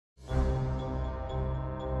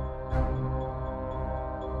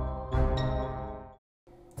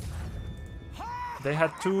They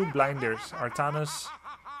had 2 blinders, Artanis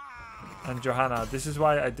and Johanna. This is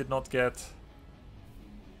why I did not get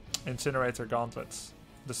Incinerator Gauntlets.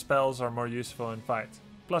 The spells are more useful in fight.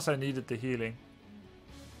 Plus I needed the healing.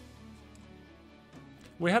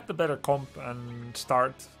 We had the better comp and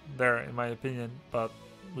start there, in my opinion, but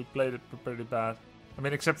we played it pretty bad. I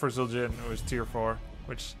mean, except for Zul'jin, who was tier 4,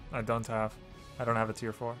 which I don't have. I don't have a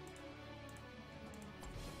tier 4.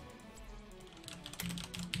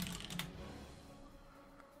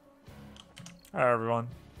 Hi everyone.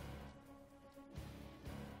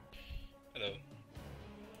 Hello.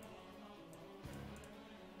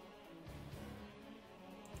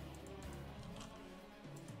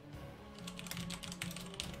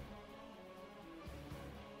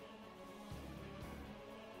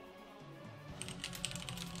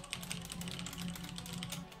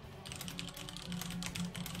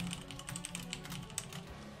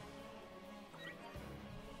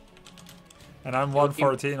 And I'm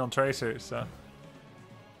 114 on Tracer, so...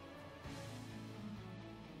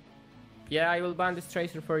 Yeah, I will ban this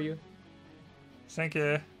Tracer for you. Thank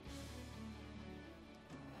you.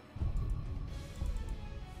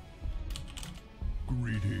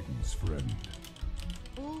 Greetings, friend.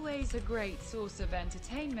 Always a great source of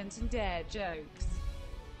entertainment and dare jokes.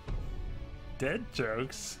 Dead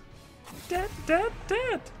jokes? Dead.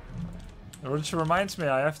 Which reminds me,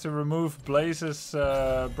 I have to remove Blaze's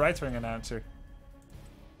Brightwing announcer.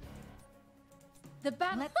 The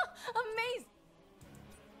battle. Amazing.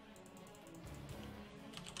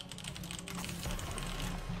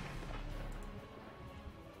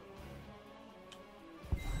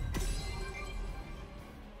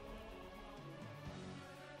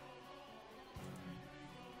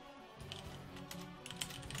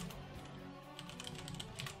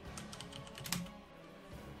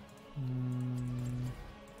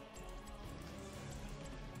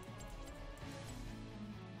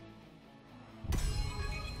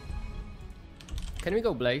 Can we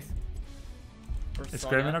go Blaze? Is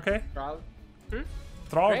Greymane okay? Thrall?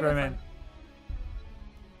 Thrall, Greymane Greymane. fine.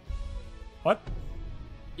 What?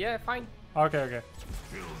 Yeah, fine. Okay.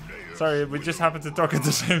 Sorry, we just happen to talk at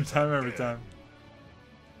the same time every time.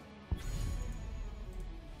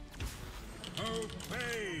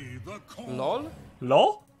 Obey the call. LOL?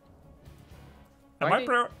 LOL? Why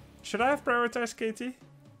did- Should I have prioritized KT?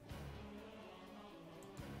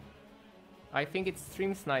 I think it's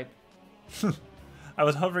Stream Snipe. I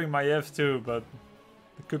was hovering my F too, but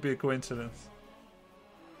it could be a coincidence.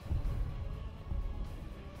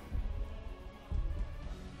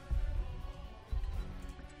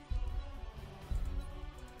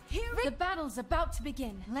 The battle's about to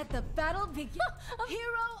begin. Let the battle begin.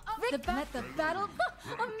 Hero of let the battle.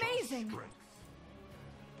 Amazing.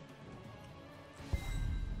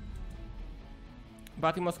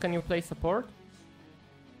 Batimos, can you play support?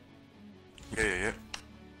 Yeah.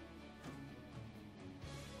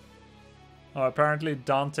 Oh, apparently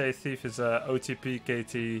Dante Thief is a OTP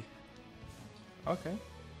KT. Okay.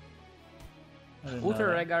 I didn't know Uther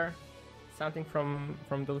that. Rhaegar. Something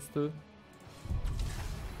from those two.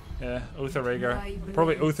 Yeah, Uther Rhaegar.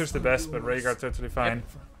 Probably Uther's the best, but Rhaegar totally fine.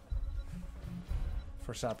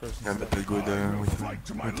 For sappers. Yeah, and but stuff. they're good with Fight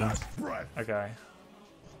to my last breath. Okay.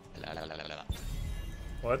 La, la, la, la, la.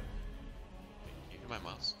 What? You hear my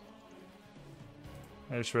mouse?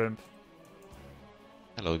 Hey, Shrimp.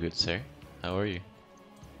 Hello, good sir. How are you?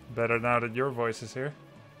 Better now that your voice is here.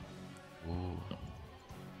 Ooh.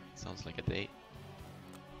 Sounds like a date.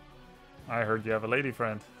 I heard you have a lady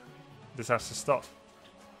friend. This has to stop.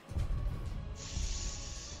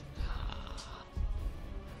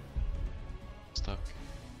 Stuck.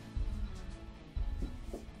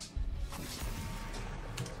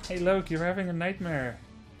 Hey, Loki, you're having a nightmare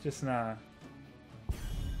just now.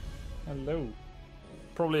 Hello.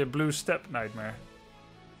 Probably a blue step nightmare.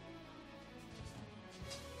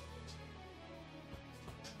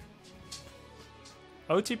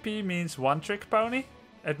 OTP means one trick pony.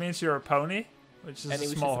 It means you're a pony, which is Any a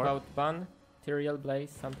wishes small horse. about ban? Tyrael, Blaze,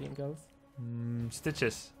 something else?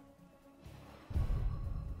 Stitches.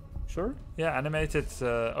 Sure? Yeah, animated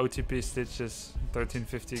OTP Stitches,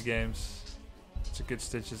 1350 games. It's a good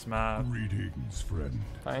Stitches map. Greetings, friend.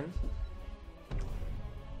 Fine.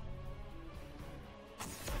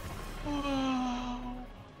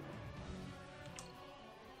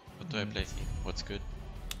 What do I play team? What's good?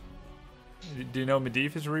 Do you know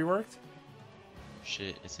Medivh is reworked?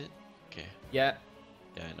 Shit, is it? Okay. Yeah.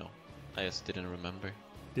 Yeah, I know. I just didn't remember.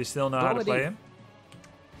 Do you still know Go how to play Medivh. him?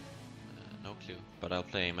 No clue, but I'll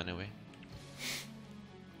play him anyway.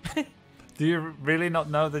 Do you really not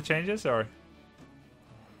know the changes, or?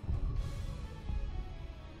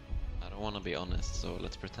 I don't want to be honest, so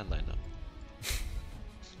let's pretend I know.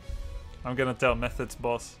 I'm gonna tell Method's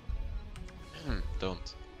boss.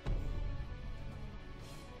 Don't.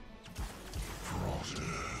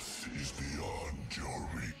 Process is beyond your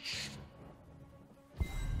reach.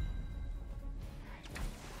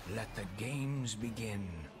 Let the games begin.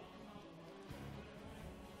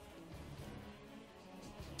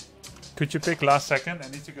 Could you pick last second? I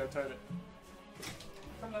need to go toilet.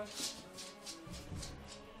 Hello.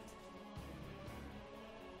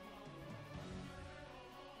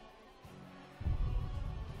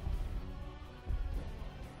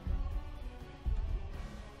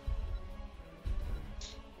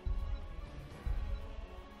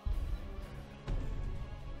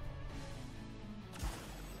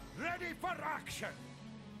 Ready for action!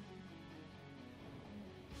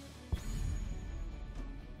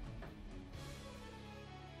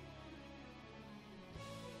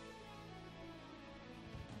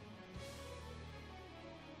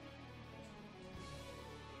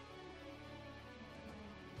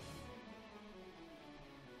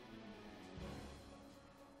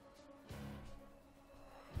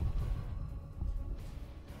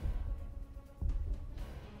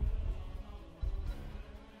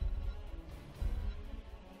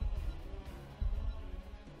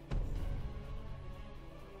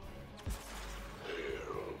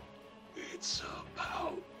 It's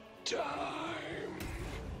about time.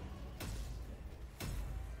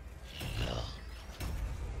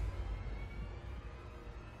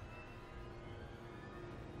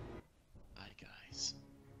 Hi guys.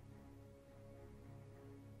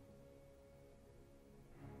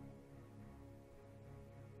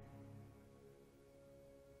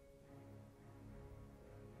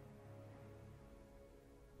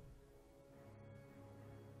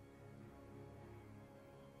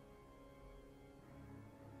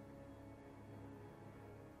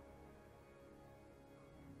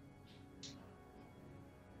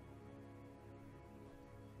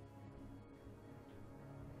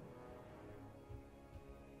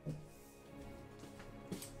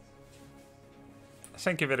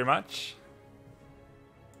 Thank you very much.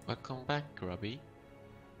 Welcome back, Grubby.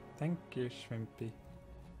 Thank you, Shrimpy.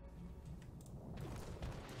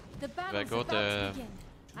 The Do I battle's go about to the begin.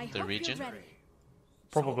 I the hope region? you're ready.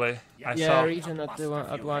 Probably. I Yeah, saw. region at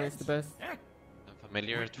 1 is the best. I'm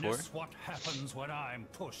familiar at 4. Witness what happens when I'm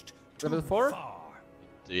pushed Level too 4? far.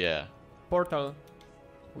 Yeah, Portal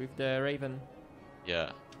with the Raven.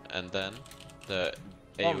 yeah. And then the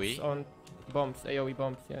Bombs AoE. on bombs, AoE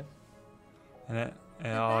bombs, yeah. And it, The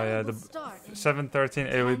oh battle yeah, will the start in 713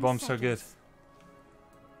 AoE 10 bomb's so good. seconds.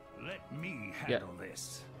 Let me handle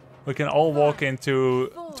this. We can all walk into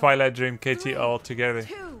 4, Twilight Dream KT 3, all together.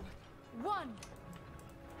 2, 1.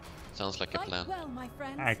 Sounds like a Fight plan. well, my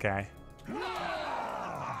friends. Okay. Okay.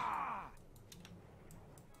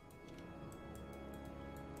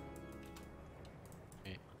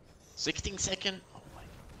 16 second. Oh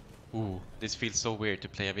my. Ooh, this feels so weird to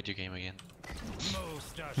play a video game again.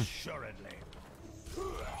 Most assuredly.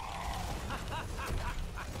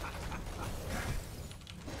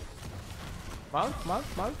 Mount, mount,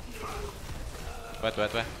 mount.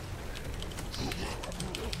 Wait.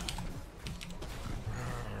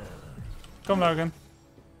 Come, Logan.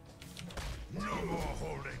 No more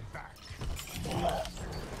holding back.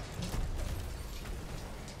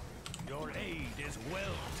 Your aid is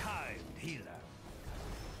well timed, healer.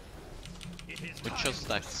 It is Which time just to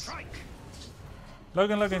stacks. strike.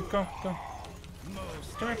 Logan, come.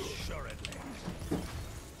 Most Come here. assuredly.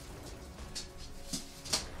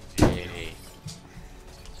 Hey.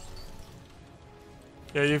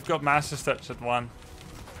 Yeah, you've got Master Touch at 1.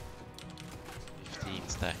 15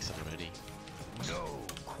 stacks already. No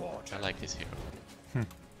quarter. I like this hero.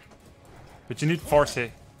 But you need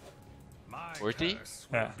 40. My 40? curse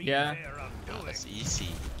will Yeah. be Yeah. their Oh, undoing. that's easy.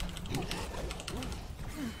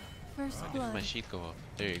 First Did blood. my sheet go off?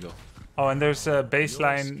 There you go. Oh, and there's a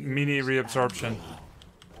baseline mini reabsorption.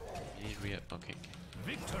 You need okay.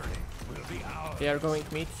 Victory will be ours. They are going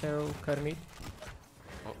mid, so cut mid.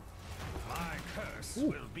 My curse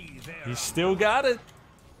will be their He still got it.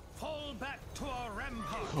 Fall back to our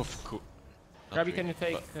rampart. Of course. Grubby, can you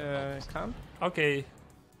take camp? Okay.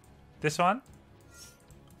 This one?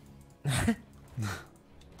 For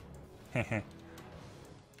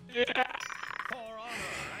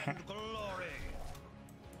honor and glory.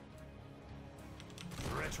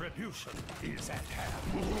 Retribution is at hand.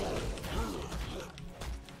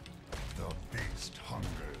 The beast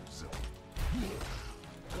hungers.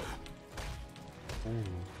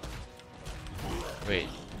 Wait,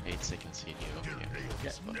 8 seconds CD. Okay.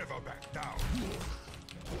 Never back down.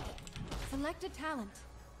 Select a talent.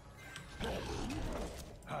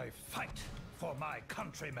 I fight for my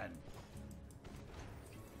countrymen.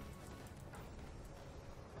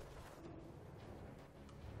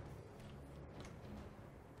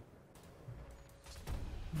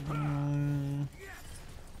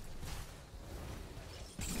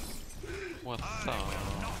 What the? I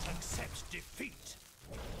will not accept defeat.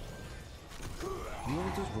 The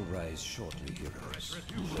altars will rise shortly, heroes.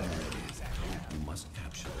 You must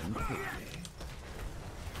capture them quickly.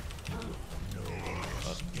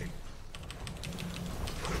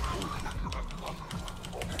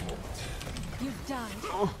 You've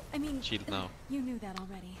died. I mean, Shield now. you knew that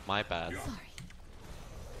already. My bad. Sorry.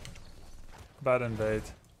 Bad invade.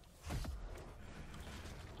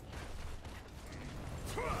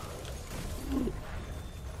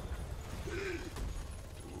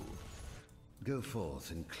 Go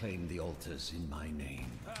forth and claim the altars in my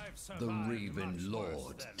name. I've The survived Raven much Lord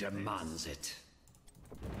worse than demands it.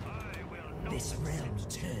 I will not This realm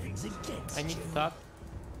turns against I need you. to stop.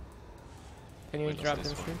 Can you We lost interrupt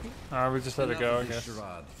this him, one. Shrimpy? We just let it go, I Enough of this guess.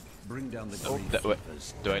 charade. Bring down the Oh, Green wait,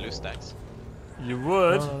 Reapers. do I lose stacks? You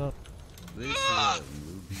would. This realm will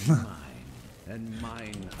be mine, and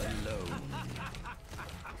mine alone.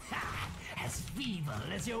 As feeble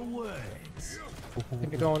as your words.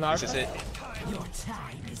 Can you go on This Arthur? is it. Your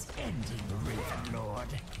time is ending, Raven Lord.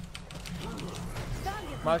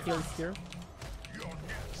 Malkiel is here.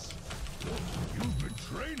 You've been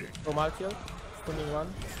training. Go Malkiel. Stunning one.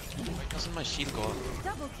 Why doesn't my shield go off?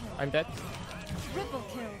 Double kill. I'm dead. Triple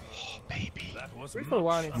kill. Oh, baby. That was 3 for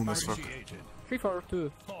 1. much appreciated. 3 for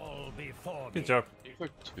 2. Fall before me. Good job. For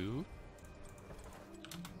 2?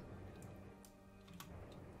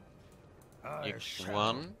 I shall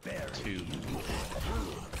 1, bury 2. You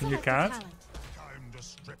Select a can't? talent. Time to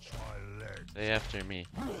stretch my legs. Stay after me.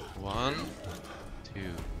 1, 2.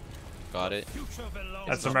 Got it. Future belongs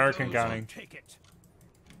That's to American those who counting. take it.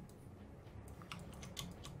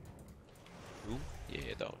 Boom.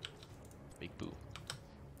 Yeah, dog. Big boom.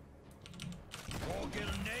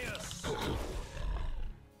 Orgilneus.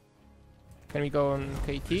 Can we go on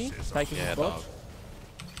KT? Tychus Yeah, is dog. bot.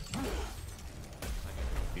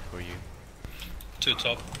 Before you. Two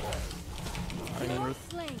top. I need root.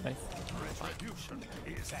 Slain. Nice. Retribution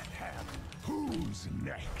is at hand. Who's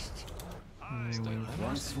next?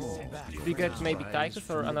 Once more, Should we get maybe rise Tychus or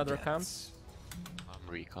from the another camp? depths.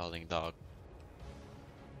 I'm recalling dog.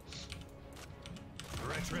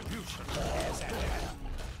 Retribution is at hand.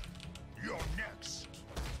 You're next.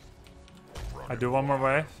 I do one more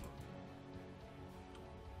wave.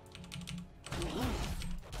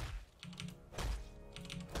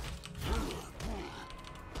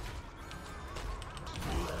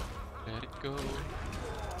 Let it go.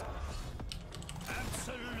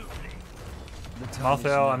 Absolutely. The time is Malthael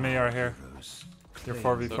now, and me are here. heroes. You're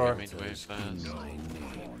Claim 4v4. Look at me way fast. my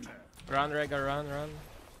name. Run, Rega, run, run.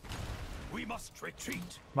 We must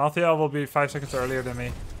retreat. Malthael will be 5 seconds earlier than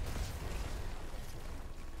me.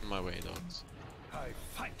 On my way, dogs. I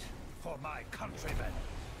fight for my countrymen.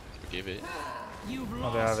 Forgive it. You've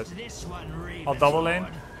Oh, they have lost it. this one, Raven I'll double lane.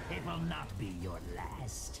 Lord. It will not be your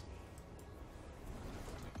last.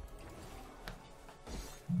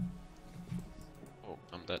 Oh,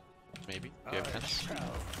 I'm dead. Maybe. Do you have hands?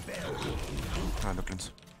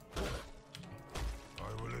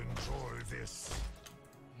 I will enjoy this.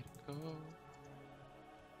 Go.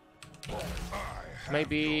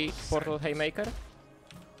 Maybe Portal Haymaker?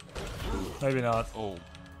 Maybe not. Oh,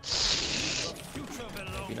 Future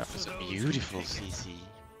belongs that's to a those beautiful CC.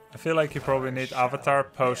 I feel like you probably need Avatar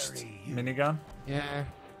post minigun Yeah.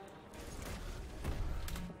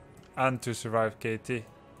 and to survive KT.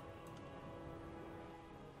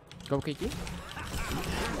 Go KT?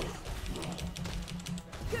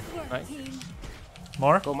 Good work, Nice. team.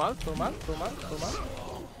 More? Go Mount, go Mount, go Mount, go Mount.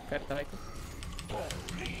 Fair Tychus.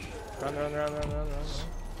 Run, run, run, run, run,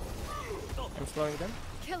 run. I'm slowing them.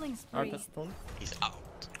 Killing spree. Arthur stun. He's out.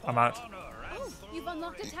 I'm out. honor and Oh, you've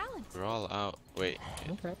unlocked a talent. We're all out. Wait,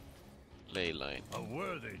 Okay. ley line. a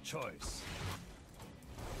worthy choice.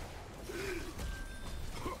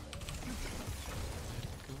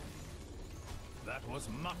 That was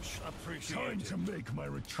much Time appreciated. to make my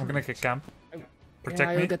retreat. I'm gonna kick camp. Yeah,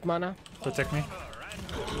 Protect you'll me. get mana. Protect me. Honor and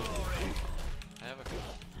glory. I have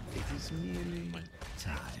a It is merely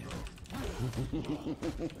time.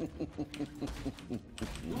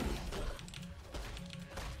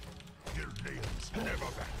 Gilneans never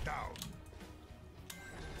back down.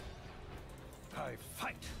 I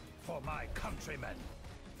fight for my countrymen.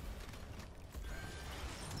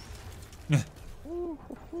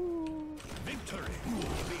 Victory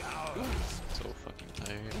will be ours. so fucking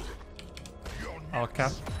tired. You're I'll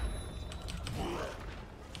camp.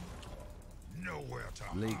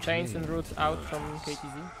 Lay Chains and claim roots to out yours. from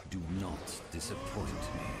KTZ. Do not disappoint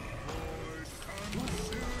me.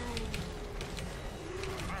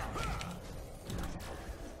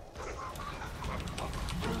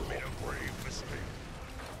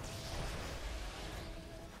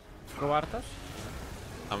 Go Arthas.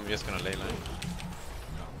 I'm just gonna ley line.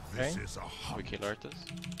 Okay. This is a We kill Arthas.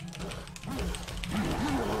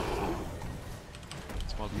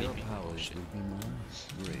 Small Your PP. powers Shit. will be more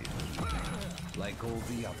brave, like all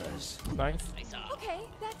the others. Nice. Okay,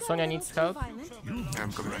 that got Sonya a little needs too help. violent. Yeah,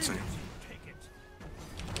 I'm coming right side.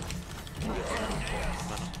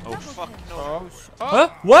 Oh fuck no. Oh, Huh?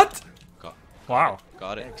 What? Got, Wow.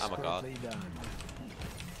 got it. I'm a god.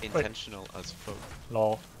 Intentional as fuck.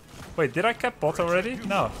 Lol. Wait, did I cap bot already?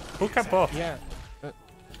 No. Who capped bot? yeah.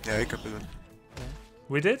 Yeah, I could do it.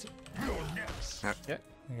 We did? Yeah.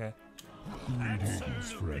 Okay.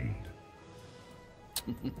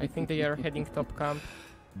 I think they are heading top camp.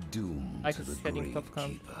 Doom I to was the heading top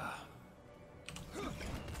camp. Gravekeeper.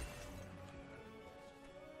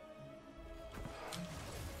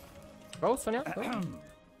 Go, Sonya. Go.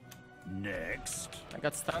 Next, I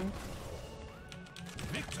got stunned.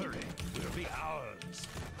 victory will be ours.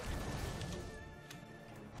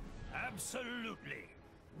 Absolutely.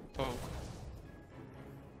 Oh.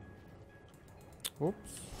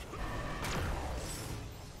 Oops.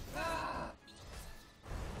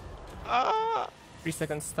 Ah! 3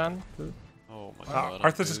 seconds stun. Two. Oh my god.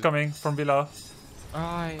 I'm Arthas is good. coming from below.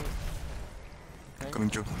 I Coming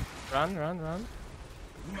to. run, run, run.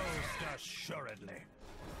 Most assuredly.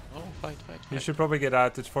 Oh, fight, fight, You fight. should probably get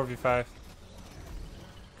out. It's 4v5.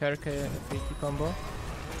 Kirk FAT combo.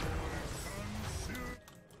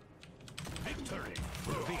 Victory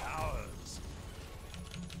will be ours.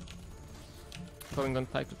 Going on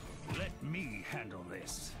type. Let me handle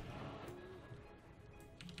this.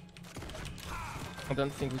 I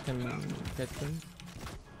don't think we can get him.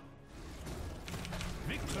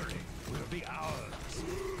 Victory will be ours.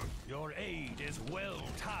 Your aid is well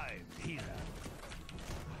timed, healer.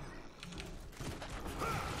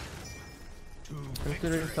 To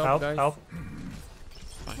Considering top, Help, guys. help.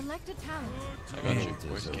 Select a talent. I got you. Altars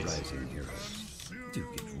Worst are case. rising heroes. Do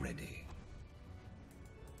get ready.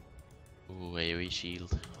 Ooh, AoE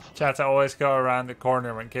shield. Chat, I always go around the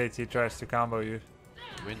corner when KT tries to combo you.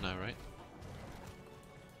 You win now, right?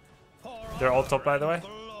 They're all top, by the way.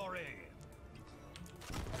 glory.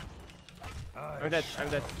 I'm dead, I'm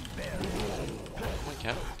dead. Oh my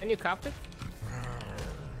cap. Can you cap it?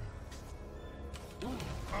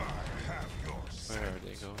 Where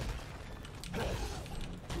they go?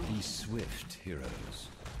 Be swift, heroes.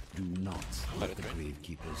 Do not let the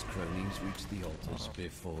Gravekeeper's cronies reach the altars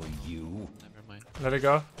before you. Never mind. Let it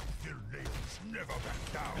go. Their names never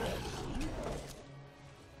back down.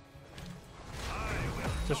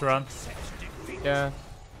 Just run. Yeah.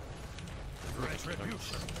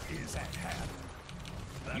 Retribution is at hand.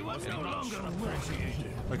 That was no longer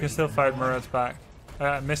appreciated. We can still fight Murad's back.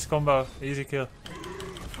 Missed combo. Easy kill.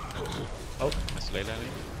 Let's ley lining.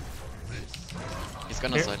 He's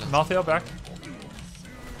gonna Here, silence. Malthael back.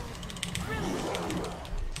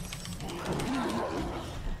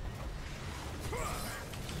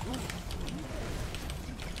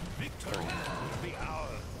 Victory will be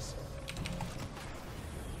ours.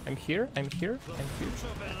 I'm here, I'm here, I'm here.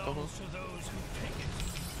 Future belongs to those who take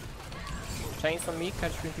it. Chains on me,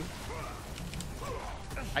 catch me.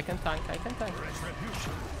 I can tank, I can tank.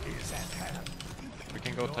 Retribution is at hand. We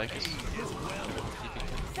can go Tychus.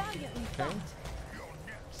 Valiantly Okay.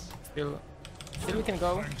 fought. Still we can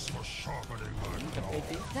go. Thanks for sharpening my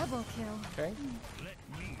AT. Double kill. Okay.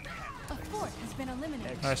 A fort has been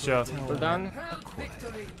eliminated. Nice job. Well done.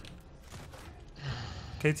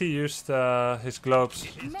 KT used his globes.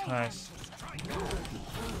 Nice.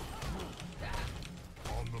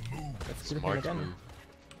 on the move. Let's kill him Smart again. move.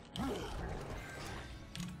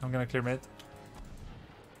 I'm gonna clear mid.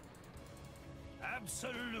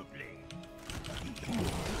 Absolutely.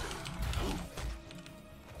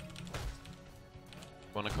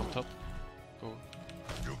 Wanna come top? Go.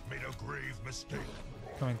 You've made a grave mistake.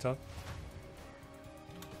 Coming top.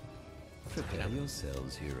 Prepare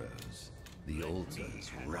yourselves, heroes. The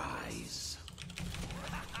altars rise.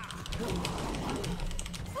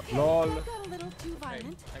 Okay, Lol. that got a little too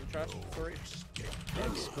violent. I'm trash, sorry.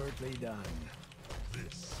 Expertly done.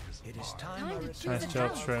 It is time Time I to return choose Nice a job,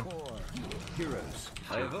 talent. Shrimp. Heroes,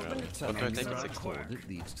 I have opened a tunnel do I in take the it? core that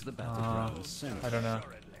leads to the battleground center. I don't know.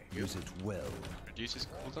 Use it well. Reduces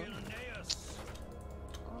cooldown.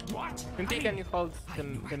 What? Pimpy, can you hold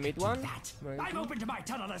the mid one? I've opened my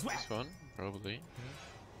tunnel as well. This one, probably.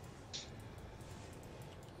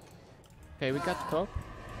 Okay, we got top.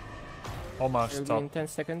 Almost It'll be top. in 10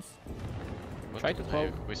 seconds. What? Try to No,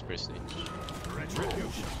 poke. Whisper stage.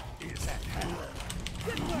 Retribution is at hand.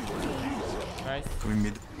 Nice. Coming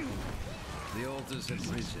mid. The altars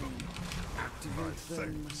have risen. Activate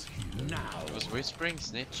them now. It was whispering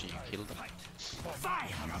snitch, you killed him. Fire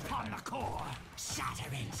upon the core. Shatter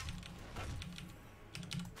it.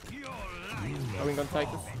 Your life Going on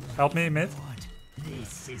Titus. Help me mid.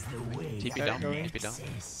 This is the way. TP Okay, down, going. TP down.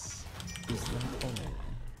 This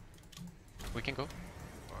We can go.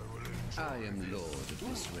 I am lord of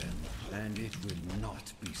this realm, and it will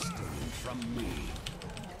not be stolen from me.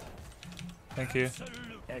 Thank you.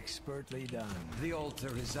 expertly done. The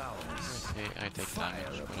altar is ours. Okay, I take Fire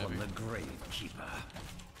damage, upon whatever. the Gravekeeper.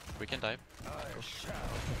 We can dive.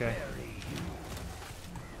 Okay.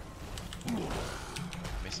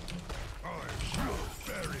 Missed. Hero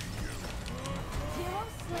slain.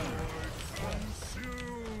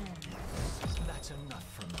 That's enough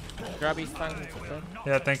from me. Grubby standing for that.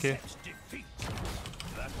 Yeah, thank you. defeat.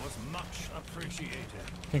 That was much appreciated.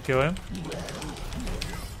 Can kill him.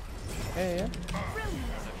 Yeah, yeah.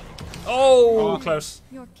 Oh, close.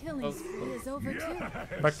 Your killing spree is over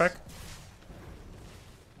too. Back, back.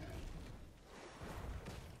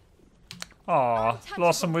 Aw,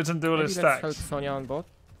 lost some Wizened Maybe Duelist let's hold stacks. Sonya on bot.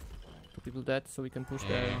 Two people dead, so we can push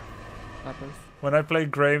the weapons. When I play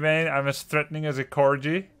Greymane, I'm as threatening as a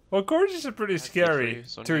Corgi. Well, Corgis are pretty scary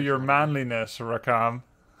Sonya to your for me. manliness, Rakam.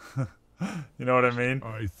 You know what I mean?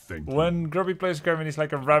 I think When Grubby plays Greymane, he's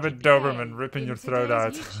like a rabid Doberman ripping your throat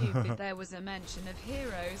out. YouTube, if there was a mention of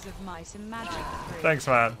Heroes of Might and Magic 3. Thanks,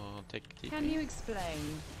 man. Oh, take TP. Can you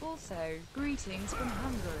explain? Also, greetings from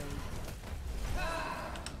Hungary.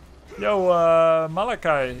 Yo,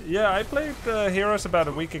 Malachi. Yeah, I played Heroes about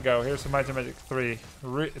a week ago. Here's Might and Magic 3.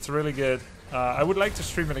 It's really good. I would like to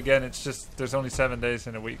stream it again. It's just there's only 7 days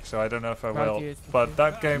in a week, so I don't know if I will. Yes. But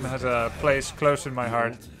that game has a place close in my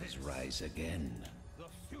heart. Altars rise again. The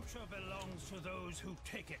future belongs to those who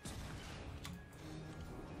take it.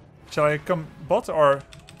 Shall I come bot or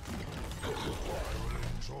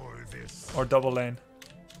enjoy this. double lane?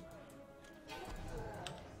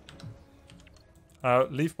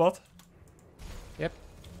 Leave bot. Yep.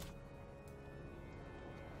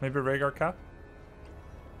 Maybe Rhaegar cap.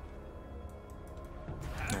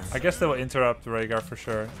 I guess they will interrupt Rhaegar for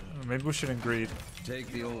sure. Maybe we shouldn't greed. Take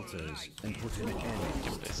the altars and put an end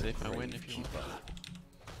Can play safe and win if you want.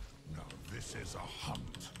 Now this is a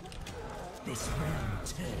hunt. This realm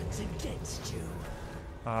turns against you.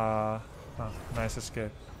 Oh, nice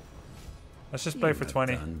escape. Let's just play for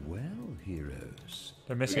 20. Done well, heroes.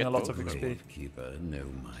 They're missing a lot of XP. Gravekeeper know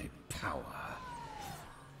my power.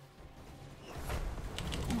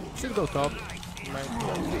 Should go top.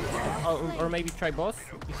 Or maybe try boss.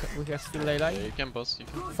 We have still ley Yeah, line. you can boss. You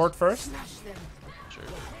can. Fort first. Sure.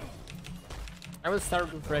 I will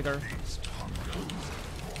start with Rhaegar.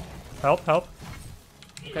 Help, help.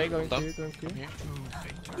 Okay, going Top. to, going Come to. here.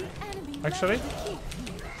 The enemy Actually? left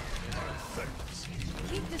the keep.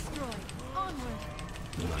 Keep destroyed.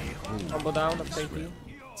 Onward. Combo down, up KT.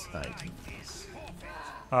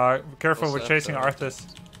 Careful, Also we're chasing after- Arthas.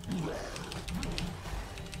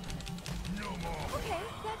 Okay,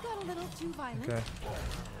 that got a little too violent. Okay.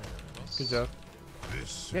 Good job.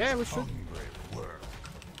 This Yeah, is we should. hungry work.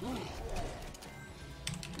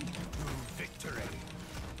 Victory.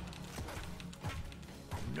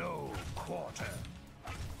 No quarter.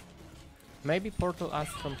 Maybe portal us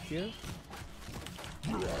from here.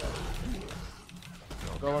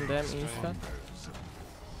 Go on them insta.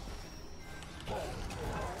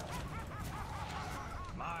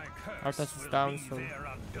 My curse Arthas is will down, be so- their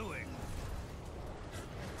undoing.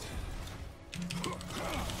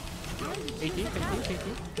 80, 80, 80.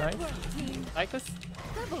 Nice. Team Tychus.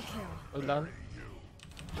 double kill. Well done.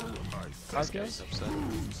 This Okay. guy's upset.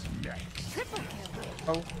 Triple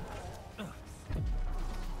kill. Oh,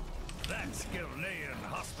 That skill lay in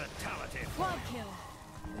hospitality. Quad kill.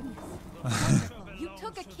 Wonderful. You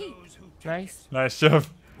took a keep. Those who nice. Nice job.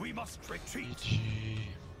 we must retreat.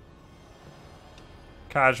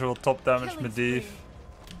 Casual top damage Killing Medivh. spree.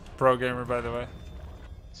 Pro gamer, by the way.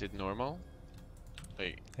 Is it normal?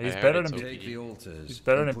 Wait, He's I heard better it's than OP. Take the altars. He's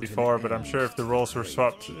better and than put an before, but I'm end sure if the to roles were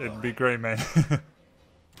swapped, Gravekeeper. it'd be Greymane.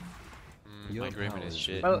 Your My Greymane is powers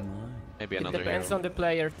shit. will Well, be mine, Maybe It another depends hero. on the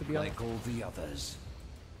player, to be honest. like all the others.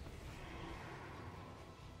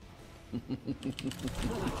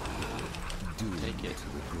 Take it.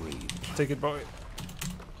 Take it, boy.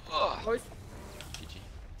 Boys, GG.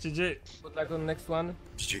 GG. good luck on the next one.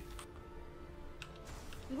 GG.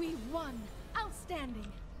 We won.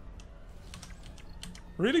 Outstanding.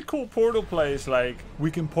 Really cool portal plays, like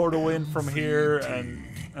we can portal in from here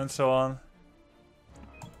and so on.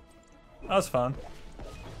 That was fun.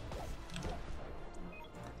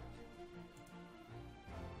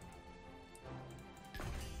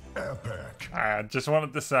 Epic. I just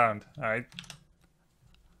wanted the sound. Alright.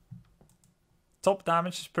 Top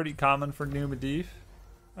damage is pretty common for new Medivh.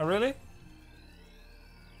 Oh, really?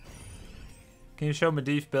 Can you show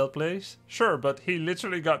Medivh build, please? Sure, but he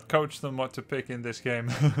literally got coached on what to pick in this game.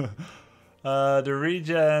 The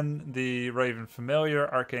regen, the Raven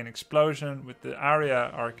Familiar, Arcane Explosion with the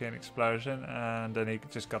Aria Arcane Explosion, and then he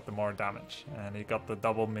just got the more damage. And he got the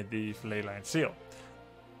double Medivh Leyline Seal.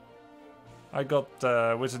 I got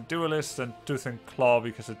Wizened Duelist and Tooth and Claw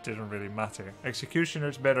because it didn't really matter.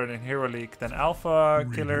 Executioner's better in Hero League than Alpha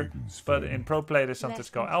Killer, but in Pro Play they sometimes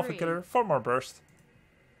go Alpha Killer for more burst.